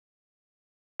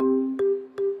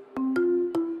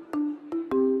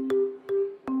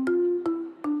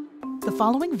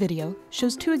following video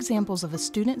shows two examples of a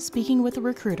student speaking with a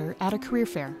recruiter at a career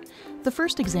fair. The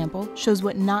first example shows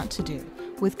what not to do,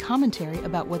 with commentary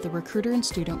about what the recruiter and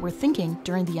student were thinking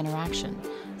during the interaction,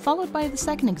 followed by the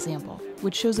second example,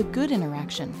 which shows a good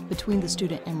interaction between the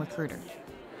student and recruiter.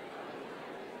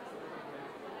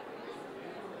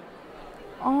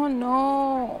 Oh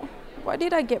no, what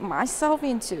did I get myself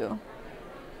into?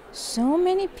 So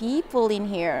many people in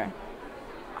here.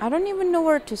 I don't even know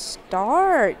where to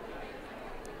start.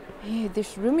 Hey,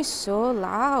 this room is so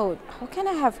loud. How can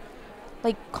I have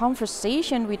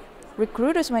conversation with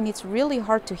recruiters when it's really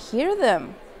hard to hear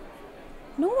them?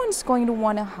 No one's going to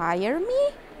want to hire me.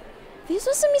 This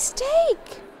was a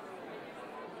mistake.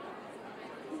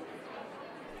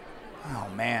 Oh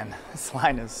man, this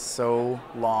line is so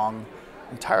long.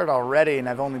 I'm tired already and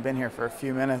I've only been here for a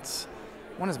few minutes.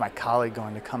 When is my colleague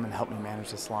going to come and help me manage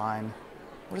this line?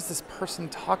 What is this person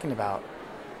talking about?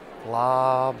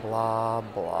 Blah, blah,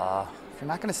 blah. If you're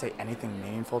not going to say anything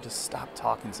meaningful, just stop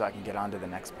talking so I can get on to the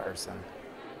next person.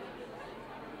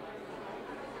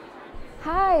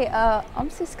 Hi, I'm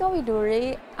Siska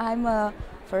Widuri. I'm a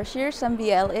first-year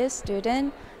MBLA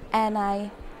student, and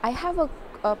I have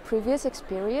a previous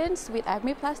experience with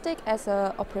Acme Plastic as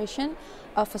a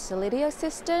facility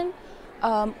assistant.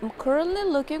 I'm currently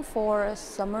looking for a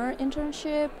summer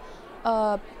internship.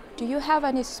 Do you have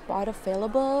any spot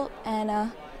available?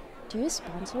 And do you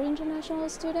sponsor international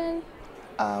students?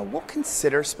 We'll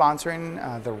consider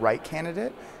sponsoring the right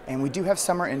candidate, and we do have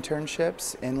summer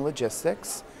internships in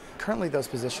logistics. Currently, those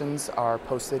positions are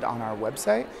posted on our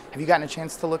website. Have you gotten a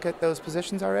chance to look at those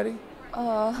positions already?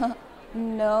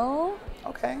 No.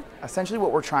 Okay. Essentially,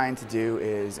 what we're trying to do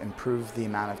is improve the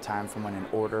amount of time from when an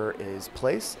order is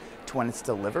placed to when it's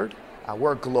delivered.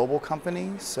 We're a global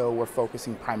company, so we're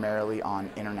focusing primarily on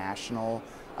international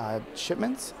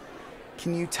shipments.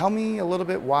 Can you tell me a little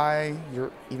bit why you're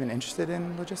even interested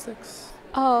in logistics?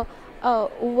 Well,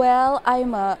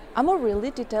 I'm a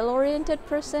really detail-oriented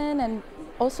person and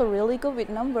also really good with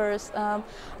numbers.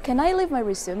 Can I leave my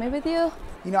resume with you?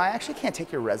 You know, I actually can't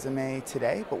take your resume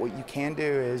today, but what you can do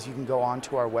is you can go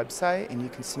onto our website and you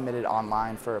can submit it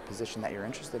online for a position that you're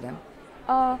interested in.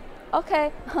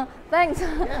 Okay. Thanks.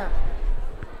 Yeah.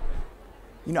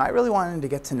 You know, I really wanted to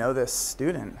get to know this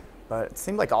student, but it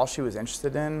seemed like all she was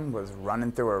interested in was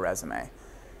running through her resume.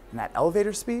 And that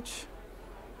elevator speech,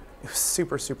 it was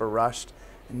super, super rushed.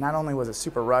 And not only was it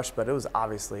super rushed, but it was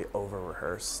obviously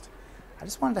over-rehearsed. I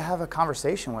just wanted to have a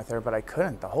conversation with her, but I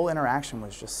couldn't. The whole interaction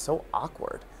was just so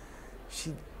awkward.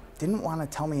 She didn't want to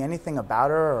tell me anything about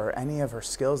her or any of her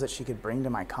skills that she could bring to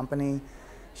my company.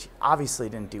 She obviously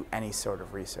didn't do any sort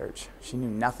of research. She knew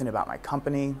nothing about my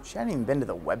company. She hadn't even been to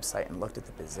the website and looked at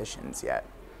the positions yet.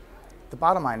 The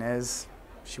bottom line is,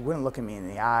 she wouldn't look at me in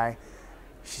the eye.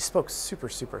 She spoke super,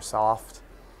 super soft.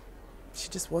 She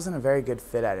just wasn't a very good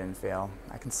fit, I didn't feel.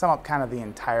 I can sum up kind of the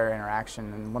entire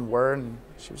interaction in one word, and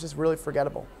she was just really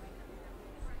forgettable.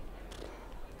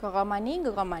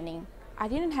 Gagamaning. I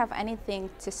didn't have anything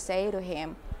to say to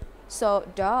him. So,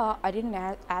 I didn't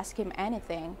ask him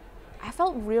anything. I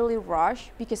felt really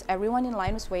rushed because everyone in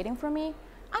line was waiting for me.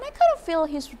 And I kind of feel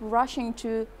he's rushing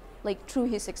to, through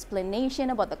his explanation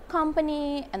about the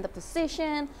company and the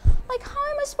position.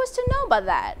 How am I supposed to know about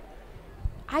that?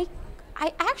 I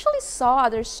actually saw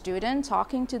other students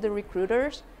talking to the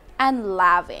recruiters and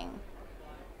laughing.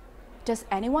 Does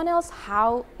anyone else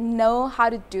know how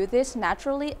to do this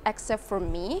naturally except for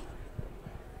me?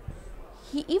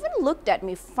 He even looked at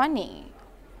me funny.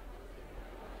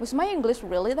 Was my English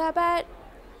really that bad?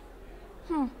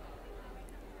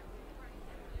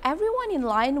 Everyone in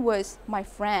line was my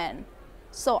friend,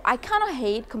 so I kind of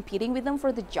hate competing with them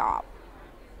for the job.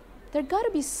 There gotta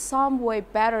be some way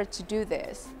better to do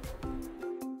this.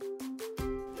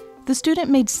 The student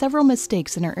made several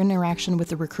mistakes in her interaction with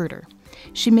the recruiter.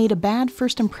 She made a bad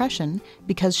first impression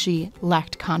because she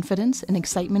lacked confidence and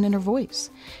excitement in her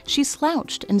voice. She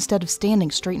slouched instead of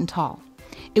standing straight and tall.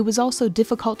 It was also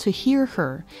difficult to hear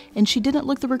her, and she didn't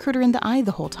look the recruiter in the eye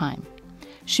the whole time.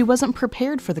 She wasn't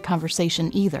prepared for the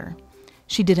conversation either.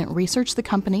 She didn't research the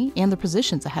company and the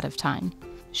positions ahead of time.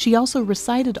 She also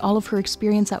recited all of her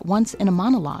experience at once in a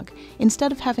monologue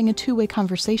instead of having a two-way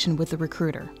conversation with the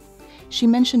recruiter. She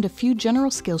mentioned a few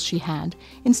general skills she had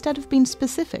instead of being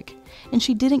specific, and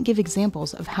she didn't give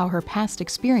examples of how her past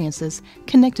experiences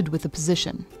connected with the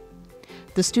position.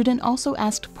 The student also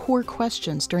asked poor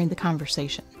questions during the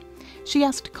conversation. She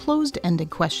asked closed-ended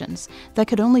questions that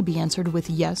could only be answered with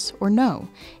yes or no,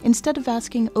 instead of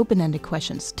asking open-ended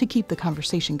questions to keep the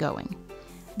conversation going.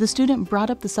 The student brought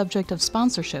up the subject of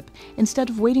sponsorship instead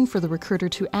of waiting for the recruiter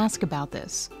to ask about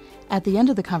this. At the end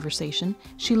of the conversation,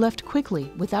 she left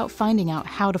quickly without finding out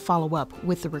how to follow up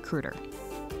with the recruiter.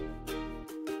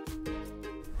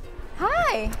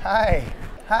 Hi. Hi.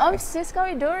 I'm Cisco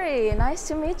Iduri. Nice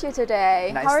to meet you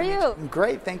today. Nice How are to meet you?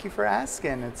 Great, thank you for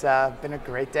asking. It's been a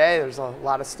great day. There's a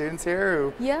lot of students here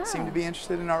who Yeah. seem to be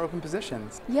interested in our open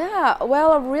positions. Yeah,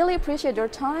 well, I really appreciate your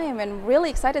time and really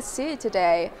excited to see you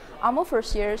today. I'm a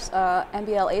first year's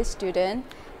MBLA student,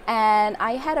 and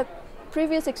I had a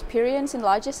previous experience in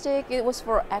logistics. It was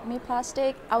for Acme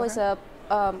Plastic. I was a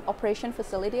operation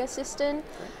facility assistant.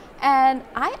 And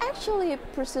I actually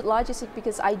pursued logistics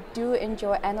because I do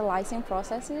enjoy analyzing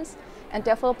processes and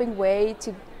developing way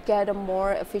to get a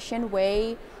more efficient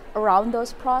way around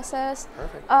those processes.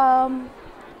 Perfect. I'm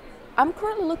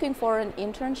currently looking for an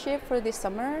internship for this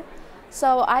summer.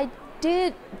 So I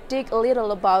did dig a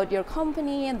little about your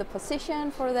company and the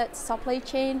position for that supply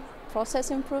chain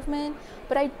process improvement,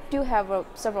 but I do have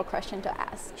several questions to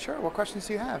ask. Sure, what questions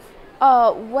do you have?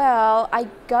 Well, I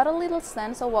got a little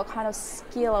sense of what kind of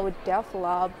skill I would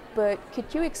develop, but could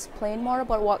you explain more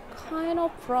about what kind of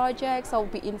projects I'll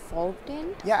be involved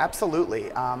in? Yeah,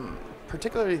 absolutely.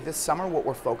 Particularly this summer, what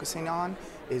we're focusing on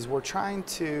is we're trying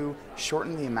to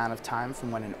shorten the amount of time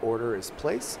from when an order is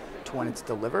placed to when it's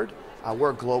delivered. We're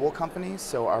a global company,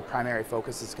 so our primary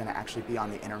focus is going to actually be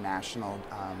on the international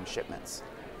shipments.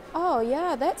 Oh,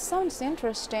 yeah, that sounds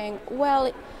interesting.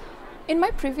 Well, in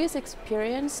my previous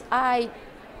experience, I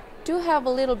do have a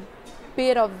little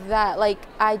bit of that. Like,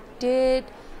 I did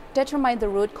determine the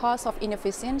root cause of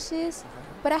inefficiencies,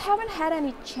 but I haven't had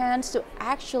any chance to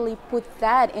actually put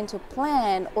that into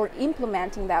plan or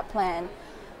implementing that plan.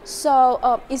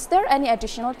 So, is there any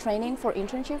additional training for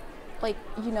internship? Like,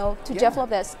 to develop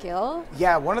that skill?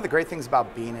 Yeah, one of the great things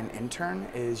about being an intern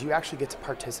is you actually get to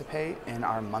participate in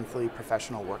our monthly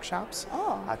professional workshops.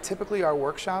 Oh. Typically our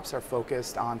workshops are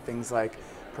focused on things like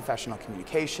professional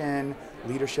communication,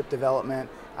 leadership development.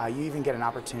 You even get an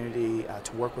opportunity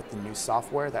to work with the new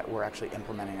software that we're actually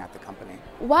implementing at the company.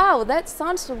 Wow, that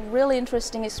sounds a really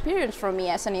interesting experience for me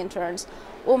as an intern.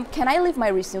 Can I leave my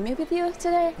resume with you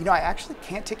today? I actually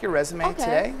can't take your resume Okay.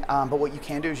 today, but what you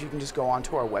can do is you can just go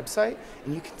onto our website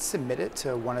and you can submit it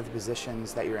to one of the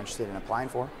positions that you're interested in applying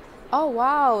for. Oh,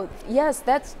 wow. Yes,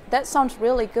 that sounds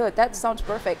really good. That sounds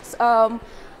perfect.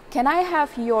 Can I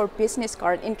have your business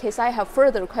card in case I have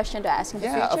further questions to ask in the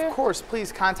Yeah, future? of course. Please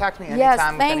contact me Yes,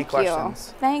 anytime with any thank you.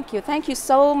 questions. Thank you. Thank you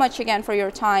so much again for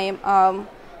your time.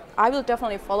 I will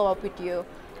definitely follow up with you.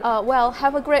 Well,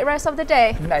 have a great rest of the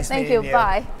day. Nice Thank meeting you. you.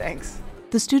 Bye. Thanks.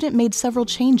 The student made several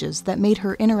changes that made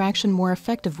her interaction more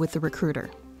effective with the recruiter.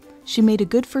 She made a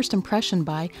good first impression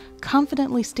by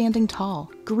confidently standing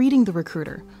tall, greeting the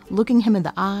recruiter, looking him in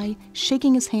the eye,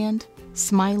 shaking his hand,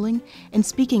 smiling, and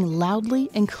speaking loudly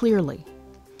and clearly.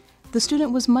 The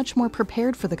student was much more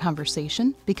prepared for the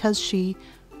conversation because she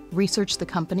researched the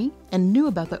company and knew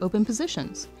about the open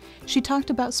positions. She talked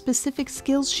about specific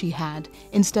skills she had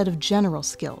instead of general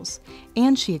skills,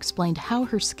 and she explained how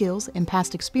her skills and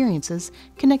past experiences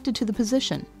connected to the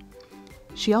position.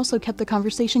 She also kept the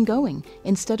conversation going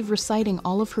instead of reciting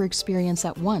all of her experience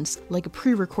at once like a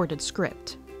pre-recorded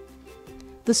script.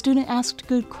 The student asked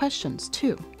good questions,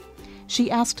 too. She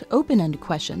asked open-ended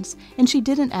questions, and she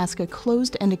didn't ask a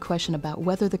closed-ended question about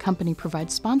whether the company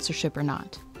provides sponsorship or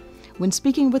not. When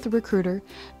speaking with a recruiter,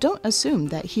 don't assume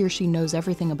that he or she knows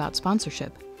everything about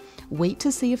sponsorship. Wait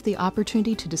to see if the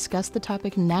opportunity to discuss the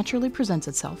topic naturally presents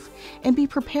itself, and be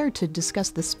prepared to discuss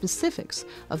the specifics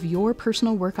of your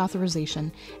personal work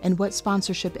authorization and what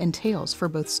sponsorship entails for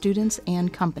both students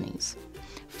and companies.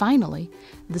 Finally,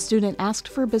 the student asked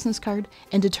for a business card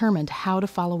and determined how to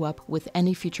follow up with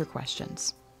any future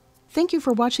questions. Thank you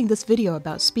for watching this video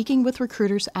about speaking with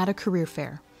recruiters at a career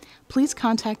fair. Please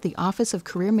contact the Office of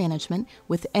Career Management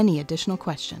with any additional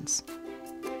questions.